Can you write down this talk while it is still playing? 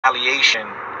retaliation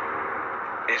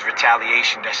is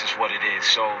retaliation. That's just what it is.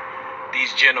 So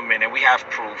these gentlemen, and we have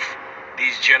proof,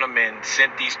 these gentlemen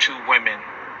sent these two women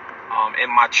in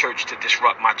my church to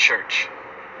disrupt my church.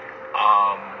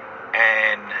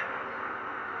 And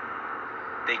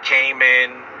they came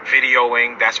in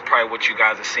videoing. That's probably what you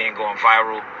guys are seeing going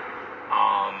viral.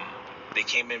 They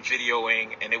came in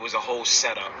videoing, and it was a whole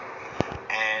setup.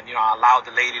 And, I allowed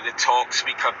the lady to talk,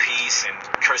 speak her piece, and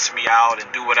curse me out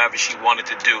and do whatever she wanted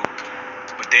to do.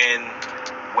 But then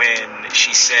when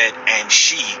she said, and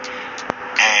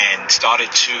started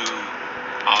to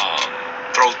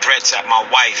throw threats at my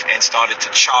wife and started to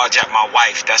charge at my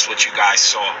wife, that's what you guys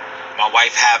saw. My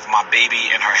wife have my baby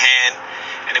in her hand,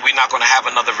 and then we're not going to have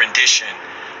another rendition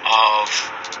of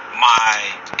my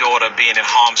daughter being in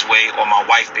harm's way or my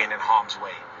wife being in harm's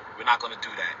way. We're not going to do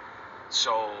that.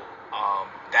 So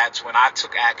that's when I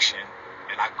took action,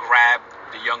 and I grabbed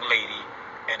the young lady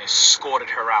and escorted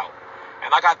her out.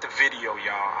 And I got the video,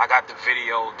 y'all. I got the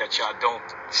video that y'all don't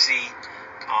see.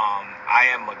 I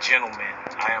am a gentleman.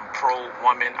 I am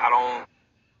pro-woman.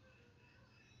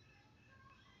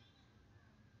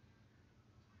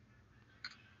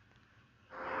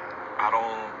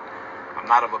 I'm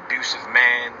not an abusive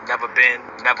man. Never been,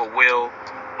 never will.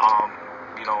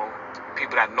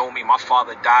 People that know me, my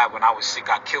father died when I was sick,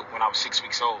 got killed when I was 6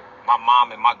 weeks old. My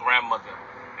mom and my grandmother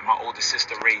and my older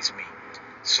sister raised me.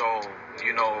 So,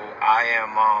 I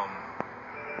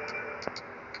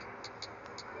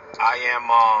am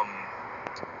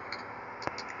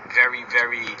very,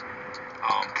 very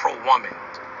pro-woman.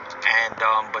 And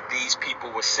but these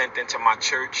people were sent into my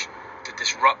church to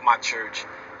disrupt my church.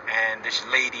 And this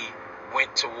lady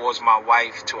went towards my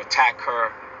wife to attack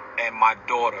her and my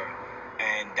daughter.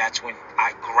 And that's when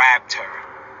I grabbed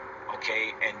her,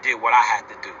 okay, and did what I had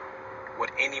to do,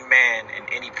 what any man and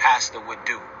any pastor would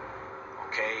do,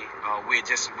 okay. We're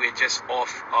just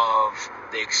off of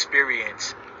the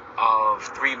experience of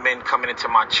 3 men coming into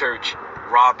my church,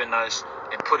 robbing us,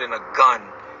 and putting a gun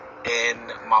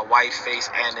in my wife's face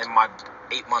and in my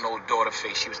 8-month-old daughter's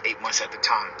face. She was 8 months at the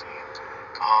time.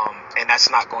 And that's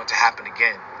not going to happen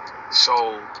again.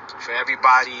 So for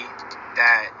everybody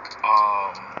that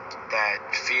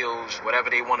feels whatever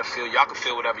they want to feel, y'all can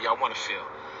feel whatever y'all want to feel.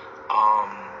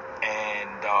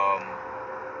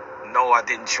 No, I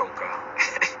didn't choke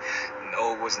her.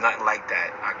 No, it was nothing like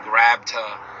that. I grabbed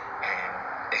her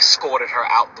and escorted her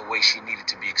out the way she needed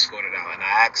to be escorted out. And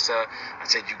I asked her, I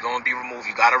said, "You're going to be removed.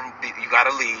 You gotta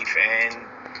leave." And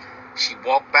she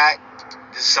walked back.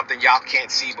 This is something y'all can't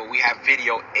see, but we have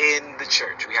video in the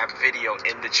church. We have video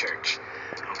in the church.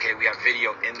 Okay, we have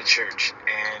video in the church.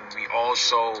 And we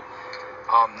also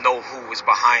know who was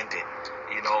behind it,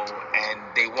 and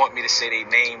they want me to say their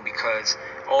name because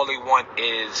all they want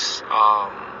is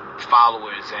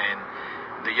followers. And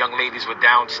the young ladies were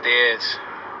downstairs.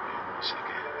 One second.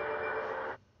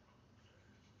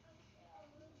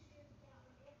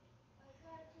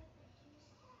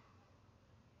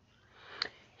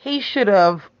 He should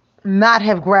have not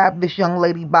have grabbed this young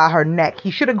lady by her neck. He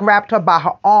should have grabbed her by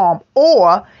her arm,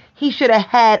 or he should have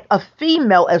had a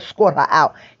female escort her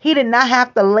out. He did not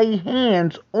have to lay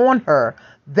hands on her.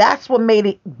 That's what made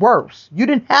it worse. You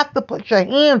didn't have to put your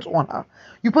hands on her.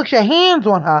 You put your hands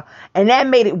on her, and that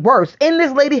made it worse. And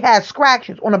this lady had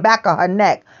scratches on the back of her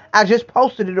neck. I just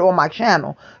posted it on my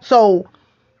channel. So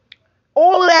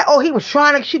all of that,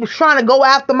 she was trying to go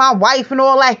after my wife and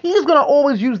all that. He's going to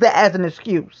always use that as an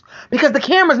excuse because the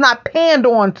camera's not panned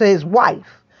on to his wife.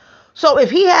 So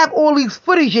if he have all these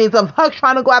footages of her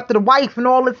trying to go after the wife and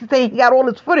all this, saying he got all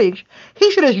this footage, he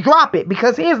should just drop it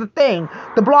because here's the thing.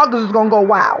 The bloggers is going to go,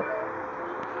 wow.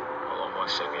 Hold on 1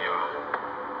 second, y'all.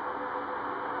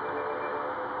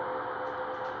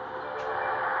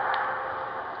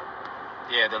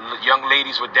 Yeah, the young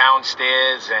ladies were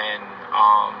downstairs and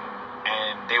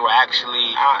they were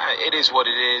actually, it is what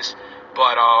it is,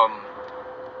 but,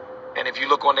 and if you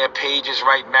look on their pages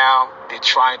right now, they're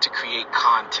trying to create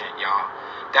content, y'all.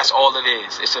 That's all it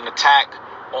is. It's an attack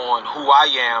on who I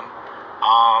am,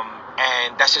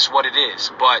 and that's just what it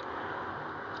is. But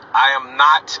I am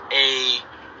not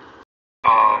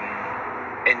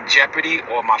in jeopardy,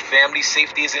 or my family's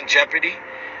safety is in jeopardy.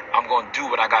 I'm going to do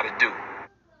what I got to do.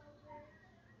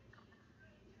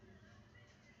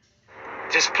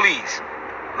 Just please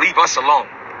leave us alone.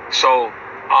 So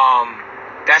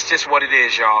that's just what it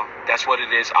is, y'all. That's what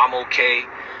it is. I'm okay.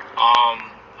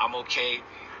 I'm okay.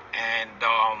 And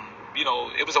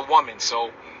it was a woman.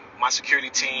 So my security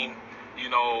team,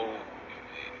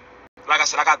 like I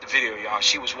said, I got the video, y'all.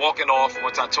 She was walking off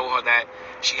once I told her that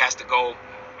she has to go.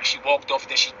 She walked off,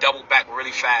 then she doubled back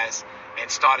really fast. and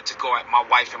started to go at my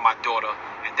wife and my daughter.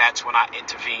 And that's when I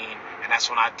intervened, and that's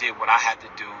when I did what I had to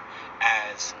do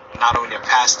as not only a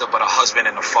pastor, but a husband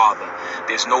and a father.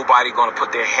 There's nobody going to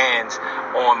put their hands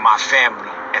on my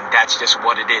family, and that's just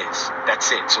what it is.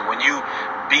 That's it. So when you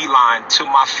beeline to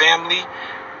my family,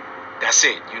 that's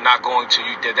it. You're not going to,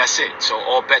 that's it. So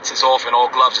all bets is off and all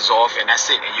gloves is off, and that's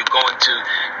it. And you're going to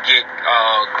get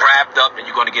grabbed up, and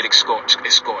you're going to get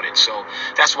escorted. So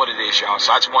that's what it is, y'all.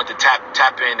 So I just wanted to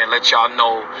tap in and let y'all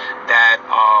know that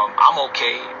I'm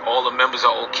okay. All the members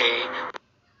are okay.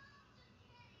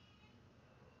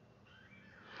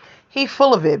 He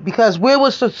full of it, because where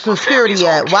was the security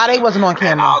at? Okay. Why they wasn't on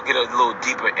camera? And I'll get a little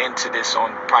deeper into this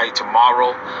on probably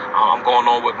tomorrow. I'm going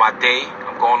on with my day.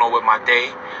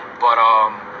 But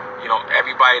you know,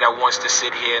 everybody that wants to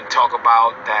sit here and talk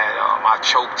about that I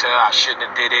choked her, I shouldn't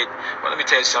have did it. But let me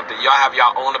tell you something. Y'all have your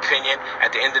own opinion.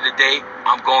 At the end of the day,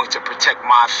 I'm going to protect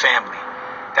my family.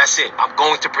 That's it. I'm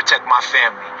going to protect my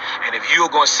family. And if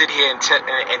you're going to sit here and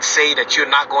say that you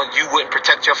wouldn't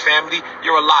protect your family,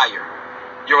 you're a liar.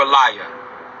 You're a liar.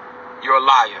 You're a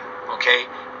liar. Okay?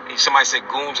 Somebody said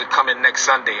goons are coming next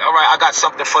Sunday. All right, I got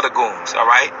something for the goons. All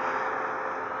right?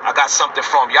 I got something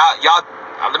for them. Y'all,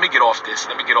 let me get off this.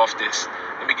 Let me get off this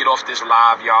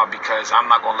live, y'all, because I'm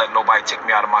not going to let nobody take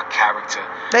me out of my character.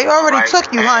 They already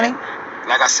took you, honey.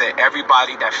 Like I said,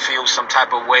 everybody that feels some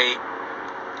type of way,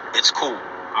 it's cool.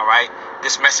 All right?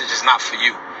 This message is not for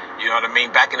you. You know what I mean?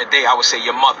 Back in the day, I would say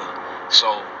your mother. So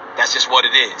that's just what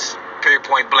it is. Period,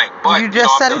 point blank. But you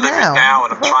just I'm delivering now,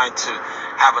 and I'm Uh-huh. trying to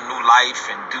have a new life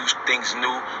and do things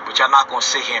new. But y'all not going to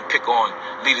sit here and pick on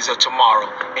Leaders of Tomorrow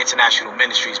International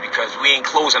Ministries, because we ain't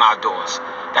closing our doors.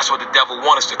 That's what the devil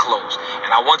wants us to close. And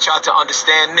I want y'all to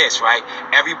understand this, right?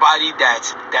 Everybody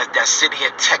that's sitting here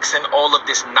texting all of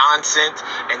this nonsense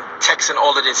and texting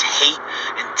all of this hate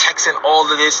and texting all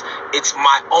of this, it's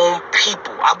my own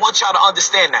people. I want y'all to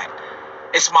understand that.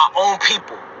 It's my own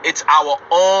people. It's our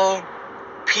own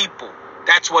people.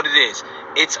 That's what it is.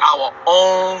 It's our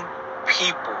own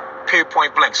people. Period,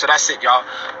 point blank. So that's it, y'all.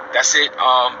 That's it.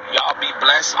 Y'all be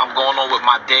blessed. I'm going on with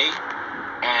my day,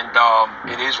 and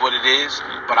it is what it is.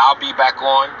 But I'll be back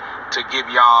on to give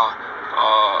y'all,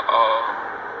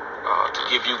 to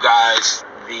give you guys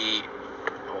the.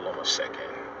 Hold on a second.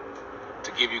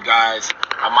 To give you guys,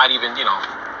 I might even,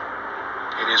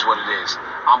 it is what it is.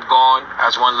 I'm gone. I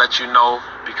just want to let you know,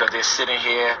 because they're sitting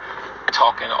here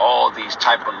talking all these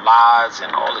type of lies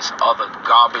and all this other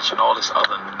garbage and all this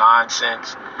other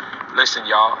nonsense. Listen,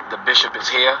 y'all, the bishop is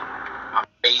here.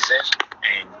 Amazing.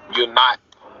 And you're not,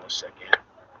 hold on a second.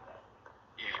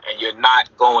 Yeah, and you're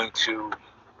not going to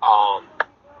harm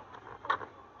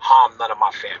none of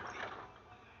my family.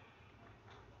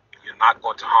 You're not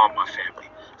going to harm my family.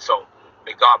 So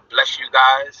may God bless you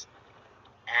guys.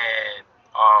 And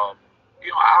I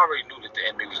already knew that the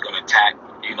enemy was going to attack.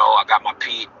 I got my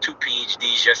 2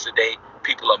 PhDs yesterday.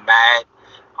 People are mad.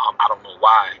 I don't know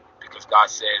why, because God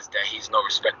says that he's no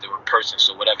respecter of person.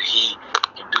 So whatever he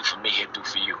can do for me, he'll do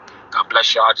for you. God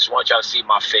bless y'all. I just want y'all to see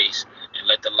my face, and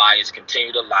let the liars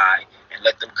continue to lie, and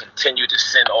let them continue to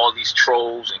send all these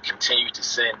trolls and continue to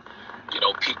send,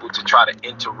 people to try to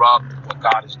interrupt what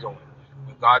God is doing.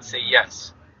 When God say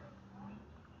yes,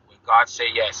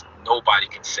 nobody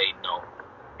can say no.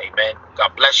 Amen.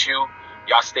 God bless you.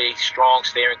 Y'all stay strong,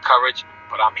 stay encouraged.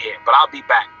 But I'm here. But I'll be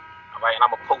back. All right. And I'm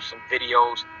going to post some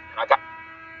videos. And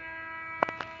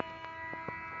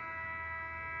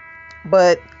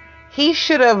But he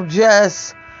should have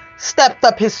just stepped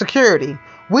up his security.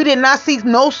 We did not see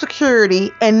no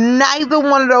security in neither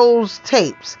one of those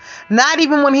tapes. Not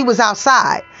even when he was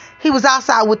outside. He was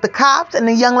outside with the cops, and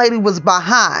the young lady was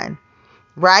behind.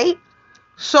 Right?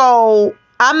 So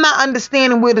I'm not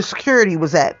understanding where the security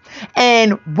was at,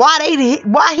 and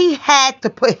why he had to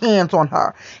put hands on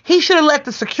her. He should have let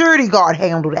the security guard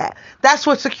handle that. That's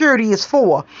what security is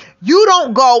for. You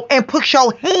don't go and put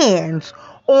your hands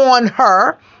on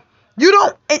her. You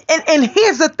don't. And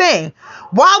here's the thing: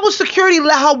 why would security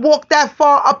let her walk that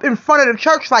far up in front of the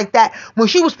church like that when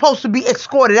she was supposed to be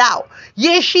escorted out?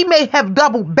 Yeah, she may have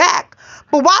doubled back,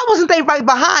 but why wasn't they right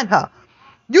behind her?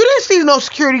 You didn't see no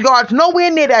security guards nowhere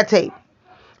near that tape.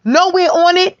 Nowhere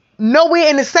on it, nowhere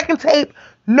in the second tape,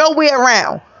 nowhere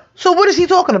around. So what is he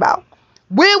talking about?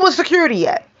 Where was security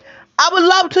at? I would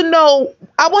love to know.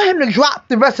 I want him to drop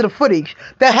the rest of the footage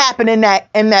that happened in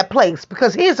that place.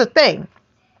 Because here's the thing.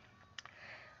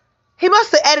 He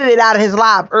must have edited out of his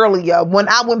live earlier when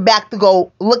I went back to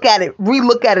go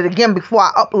re-look at it again before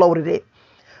I uploaded it.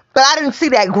 But I didn't see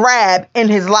that grab in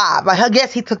his live. I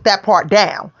guess he took that part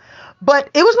down. But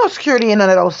it was no security in none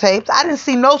of those tapes. I didn't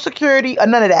see no security or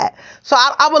none of that. So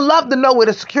I would love to know where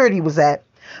the security was at.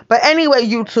 But anyway,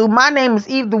 YouTube, my name is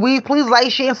Eve the Weave. Please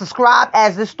like, share, and subscribe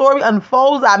as this story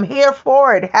unfolds. I'm here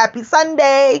for it. Happy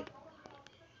Sunday.